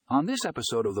On this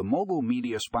episode of the Mobile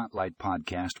Media Spotlight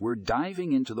podcast, we're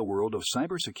diving into the world of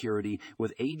cybersecurity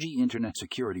with AVG Internet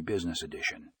Security Business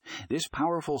Edition. This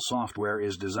powerful software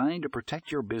is designed to protect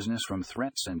your business from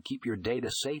threats and keep your data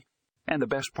safe. And the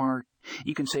best part,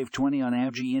 you can save 20 on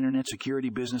AVG Internet Security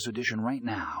Business Edition right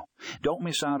now. Don't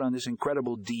miss out on this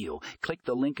incredible deal. Click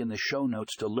the link in the show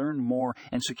notes to learn more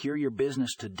and secure your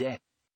business today.